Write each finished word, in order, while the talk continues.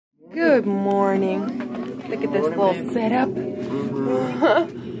Good morning. Look at this little setup.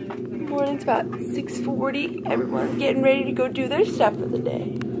 Morning's about 6:40. Everyone's getting ready to go do their stuff for the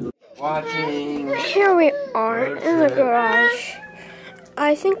day. Watching. Here we are in the garage.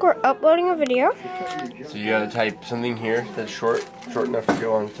 I think we're uploading a video. So you gotta type something here that's short enough to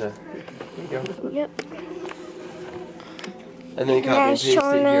go on to. There you go. Yep. And then copy and paste it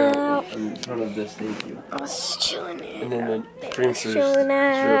here in front of this. Thank you. I was chilling out. And then the Freamsters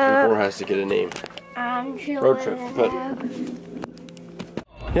 034 has to get a name. I'm chilling Road trip, but.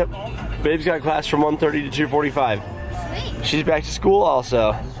 Yep. Babe's got class from 1:30 to 2:45. Sweet. She's back to school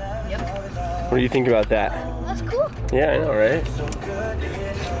also. Yep. What do you think about that? That's cool. Yeah, I know, right?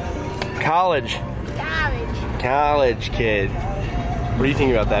 College kid. What do you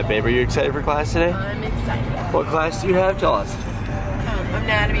think about that, babe? Are you excited for class today? I'm excited. What class do you have? Tell us.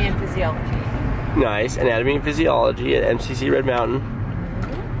 Anatomy and physiology. Nice. Anatomy and physiology at MCC Red Mountain.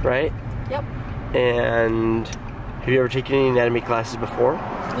 Right? Yep. And have you ever taken any anatomy classes before?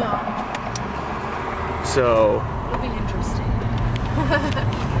 No. So. It'll be interesting.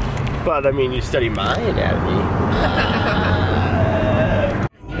 But I mean, you study my anatomy.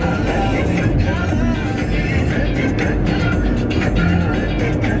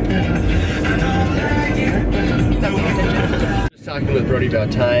 Talking with Brody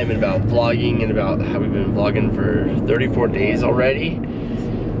about time and about vlogging and about how we've been vlogging for 34 days already.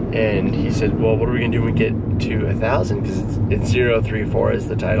 And he said, well, what are we gonna do when we get to 1,000? Because it's 034 is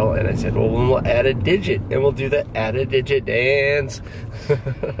the title. And I said, well, then we'll add a digit and we'll do the add a digit dance.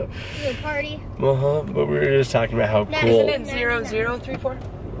 The party. But we were just talking about how cool. Isn't it 0034?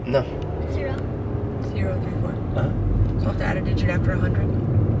 No. 0. 034. Uh-huh. So I have to add a digit after 100.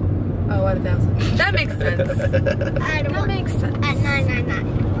 Oh, at 1,000. That makes sense. That makes sense. At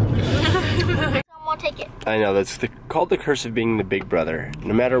 999. Someone take it. I know, that's called the curse of being the big brother.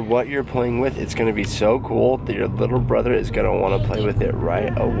 No matter what you're playing with, it's gonna be so cool that your little brother is gonna wanna play with it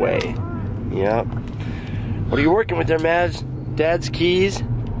right away. Yep. What are you working with there, Mads? Dad's keys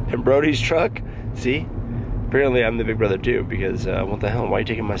and Brody's truck? See? Apparently I'm the big brother too, because what the hell, why are you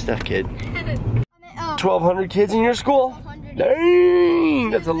taking my stuff, kid? 1,200 kids in your school? Dang,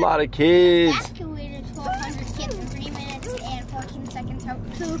 that's a lot of kids. Evacuated 1,200 kids in 3 minutes and 14 seconds out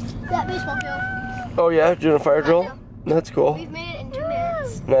to that baseball field. Oh yeah, doing a fire drill? That's cool. We've made it in 2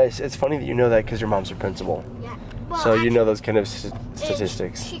 minutes. Nice. It's funny that you know that because your mom's a principal. Yeah. Well, So you know those kind of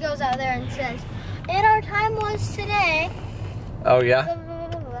statistics. She goes out there and says, and our time was today. Oh yeah?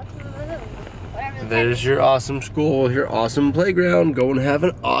 Whatever the There's your awesome school, your awesome playground. Go and have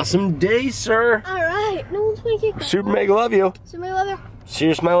an awesome day, sir. All right. No one's making it. Super mega love you. Super love you. See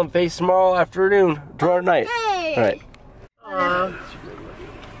your smiling face tomorrow afternoon, tomorrow night. Hey. All right.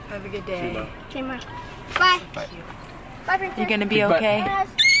 Have a good day. Okay, bye. Bye. Bye, Princess. You gonna be okay?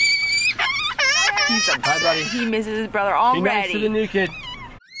 He's upset. Bye, buddy. He misses his brother already. Be nice to the new kid.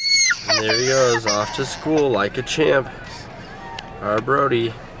 And there he goes, off to school like a champ. Our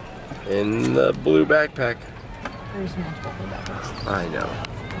Brody in the blue backpack. There's multiple blue backpacks. I know.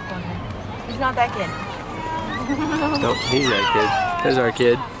 He's not that kid. Nope, he's that kid. There's our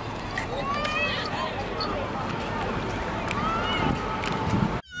kid.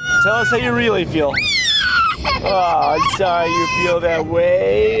 Tell us how you really feel. Oh, I'm sorry you feel that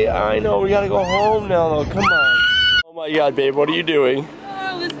way. I know, we gotta go home now though, come on. Oh my God, babe, what are you doing?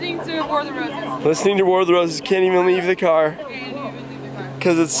 Listening to War of the Roses. Listening to War of the Roses, can't even leave the car.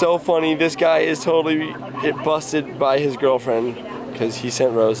 Because it's so funny, this guy is totally busted by his girlfriend because he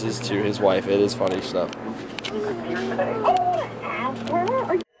sent roses to his wife. It is funny stuff.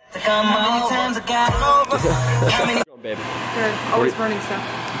 Baby. They're always burning stuff.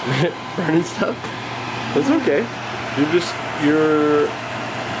 Burning stuff? That's okay. Your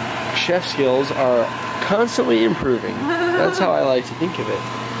chef skills are constantly improving. That's how I like to think of it.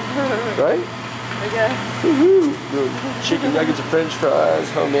 Right? I guess. Woohoo! Chicken nuggets and french fries,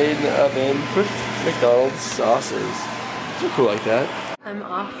 homemade in the oven with McDonald's sauces. So cool like that. I'm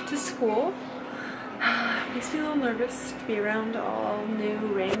off to school. Makes me a little nervous to be around all new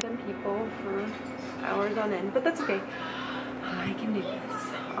random people for hours on end, but that's okay. I can do this.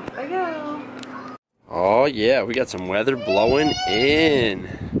 Off I go. Oh yeah, we got some weather blowing in.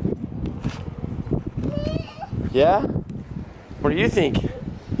 Yeah? What do you think?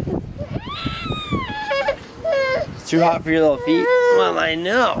 It's too hot for your little feet? Well, I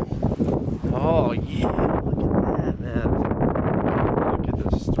know. Oh yeah, look at that, man. Look at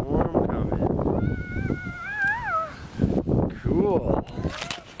the storm coming. Cool.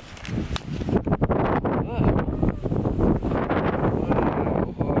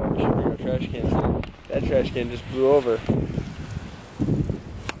 Trash can. That trash can just blew over.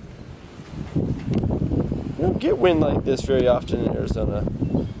 get wind like this very often in Arizona.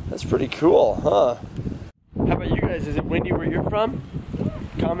 That's pretty cool, huh? How about you guys? Is it windy where you're from?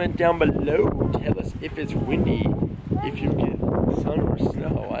 Comment down below. Tell us if it's windy, if you get sun or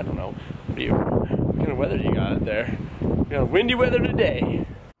snow. I don't know. What kind of weather you got out there? We got windy weather today.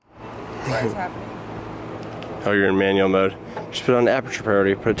 What is happening? Oh, you're in manual mode. Just put it on aperture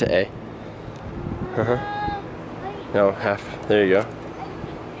priority. Put it to A. No, half. There you go.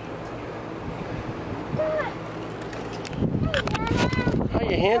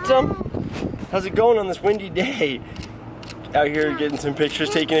 Hiya, handsome. How's it going on this windy day? Out here getting some pictures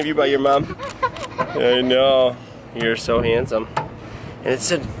taken of you by your mom. I know. You're so handsome. And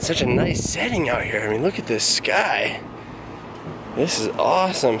it's such a nice setting out here. I mean, look at this sky. This is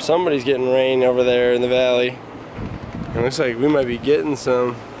awesome. Somebody's getting rain over there in the valley. It looks like we might be getting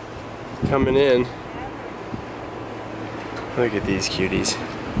some coming in. Look at these cuties.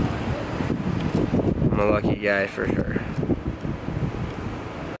 I'm a lucky guy for sure.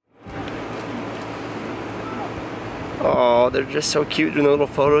 Oh, they're just so cute doing a little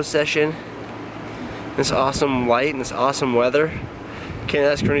photo session. This awesome light and this awesome weather. Can't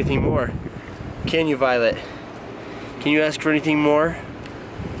ask for anything more. Can you, Violet? Can you ask for anything more?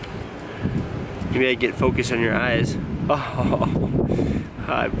 Maybe I get focus on your eyes. Oh,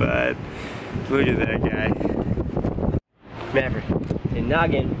 hi, bud. Look at that guy. Maverick, say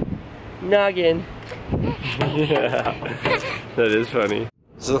noggin. Noggin. Yeah, that is funny.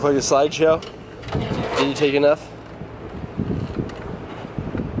 Does it look like a slideshow? Did you take enough?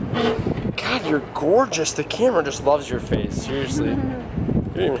 God, you're gorgeous. The camera just loves your face. Seriously. You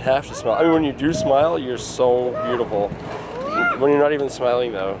don't even have to smile. I mean, when you do smile, you're so beautiful. When you're not even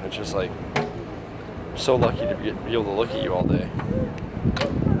smiling, though, it's just like, I'm so lucky to be able to look at you all day.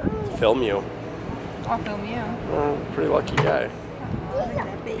 Film you. I'll film you. Oh, pretty lucky guy.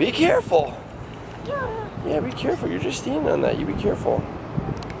 Be careful. Yeah, be careful. You're just standing on that. You be careful.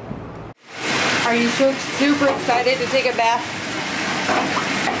 Are you so super excited to take a bath?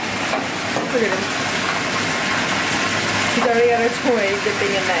 Look at him. He's already got a toy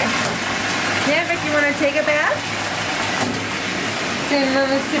dipping in there. Yeah, Vic, you want to take a bath? Sitting on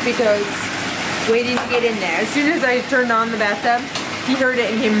the tippy toes, waiting to get in there. As soon as I turned on the bathtub, he heard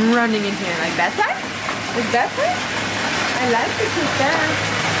it and came running in here. Like, bath time? Is bath time? I like to take bath.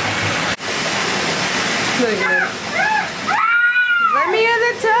 Look at him. Let me in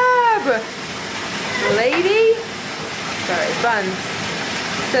the tub! Lady? Sorry, buns.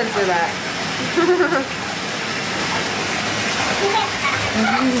 Censor that.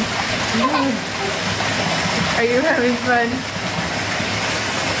 Are you having fun?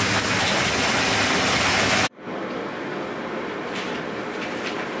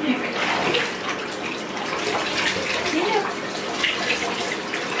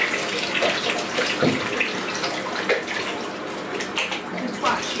 Let's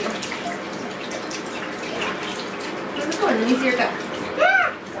wash you. How's it going? Let me see your cup.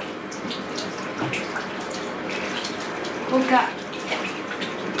 Woke up.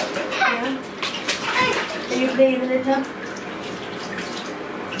 Yeah? Are you playing in the tub?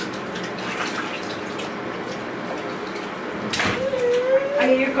 I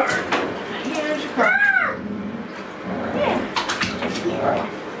get your card. Here's your card. Yeah.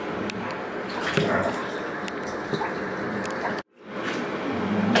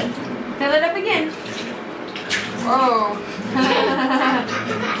 Fill it up again. Whoa.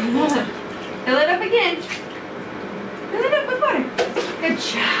 Fill it up again. Fill it up with water. Good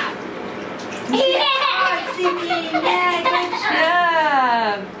job. Yeah, Stinky. Yeah, good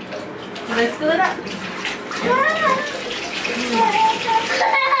job. Let's fill it up.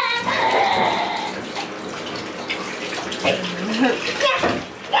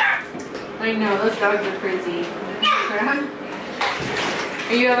 I know, those dogs are crazy.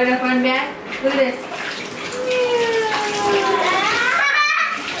 Are you having a fun bath? Look at this.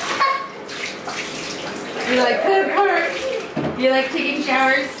 You like the park? You like taking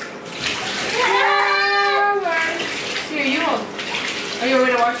showers? Here, you hold. Are you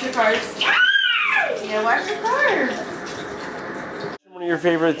going to wash your cars? Yeah, wash your cars. One of your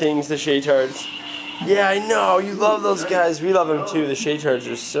favorite things, the Shaytards. Yeah, I know. You love those guys. We love them too. The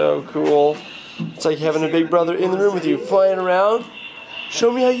Shaytards are so cool. It's like having a big brother in the room with you, flying around.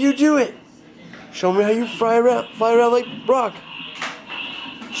 Show me how you do it. Show me how you fly around like Brock.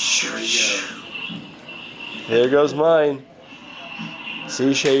 There goes mine.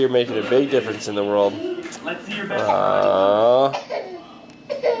 See, Shay, you're making a big difference in the world.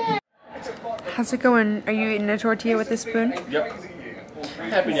 How's it going? Are you eating a tortilla with a spoon? Yep.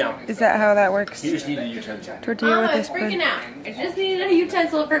 happy now. Is that how that works? You just need a utensil. Tortilla with a I'm spoon. freaking out. I just needed a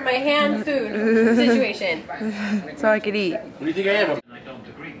utensil for my hand food situation. So I could eat. What do you think I am?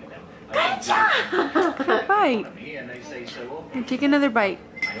 Good job! Bite. And take another bite.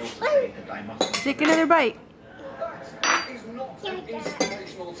 Take another bite.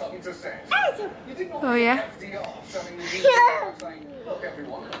 Oh yeah?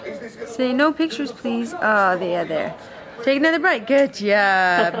 Say no pictures, please. Oh, yeah, there. Take another bite. Good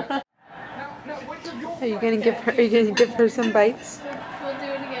job. Are you gonna give her? Are you gonna give her some bites? We'll do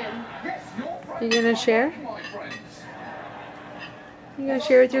it again. Are you gonna share? You gonna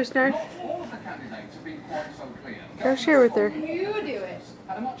share with your snarf? Go share with her. You do it.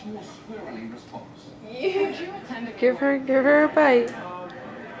 You. Give her a bite.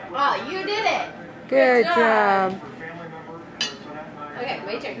 Oh, you did it. Good job. Okay,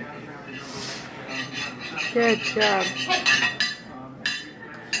 my turn. Good job.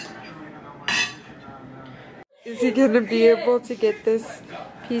 Is he gonna be able to get this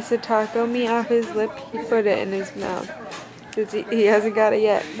piece of taco meat off his lip? He put it in his mouth. He hasn't got it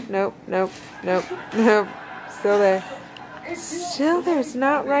yet. Nope, nope, nope, nope. Still there. Still there. It's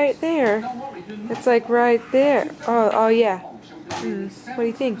not right there. It's like right there. Oh yeah. What do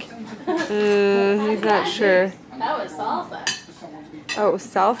you think? He's not sure. That was salsa. Oh,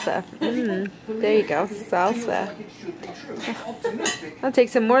 salsa. There you go. Salsa. I'll take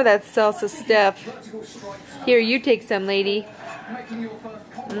some more of that salsa stuff. Here, you take some, lady.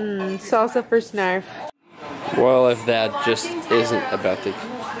 Salsa for Snarf. Well, if that just isn't about the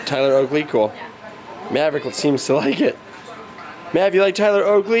Tyler Oakley, cool. Maverick seems to like it. Mav, you like Tyler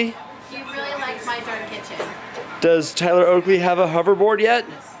Oakley? He really likes my dark kitchen. Does Tyler Oakley have a hoverboard yet?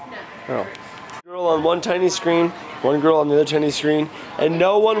 No. Oh. Girl on one tiny screen, one girl on the other tiny screen, and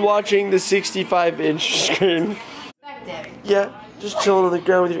no one watching the 65-inch screen. Effective. Yeah, just chilling on the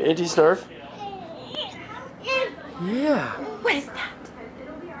ground with your anti-snarf. Yeah. What is that?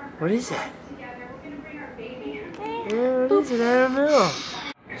 What is that? What is it? I don't know.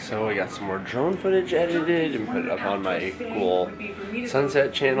 So I got some more drone footage edited and put it up on my cool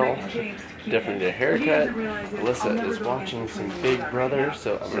sunset channel. Definitely did a haircut. Alyssa is watching some Big Brother,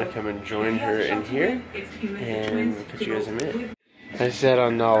 so I'm gonna come and join her in here and we'll catch you guys in a minute. I sat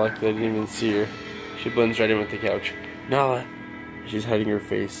on Nala because I didn't even see her. She blends right in with the couch. Nala! She's hiding her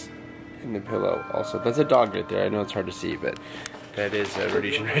face in the pillow also. That's a dog right there. I know it's hard to see, but that is a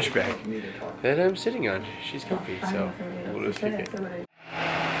Rhodesian Ridgeback that I'm sitting on. She's comfy, so we'll just kick it.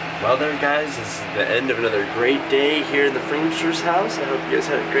 Well there guys, this is the end of another great day here in the Freamsters house. I hope you guys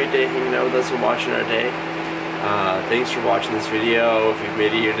had a great day hanging out with us and watching our day. Thanks for watching this video. If you've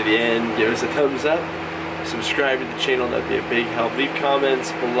made it here to the end, give us a thumbs up. Subscribe to the channel, that'd be a big help. Leave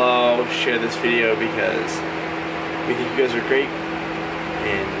comments below, share this video because we think you guys are great.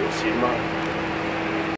 And we'll see you tomorrow.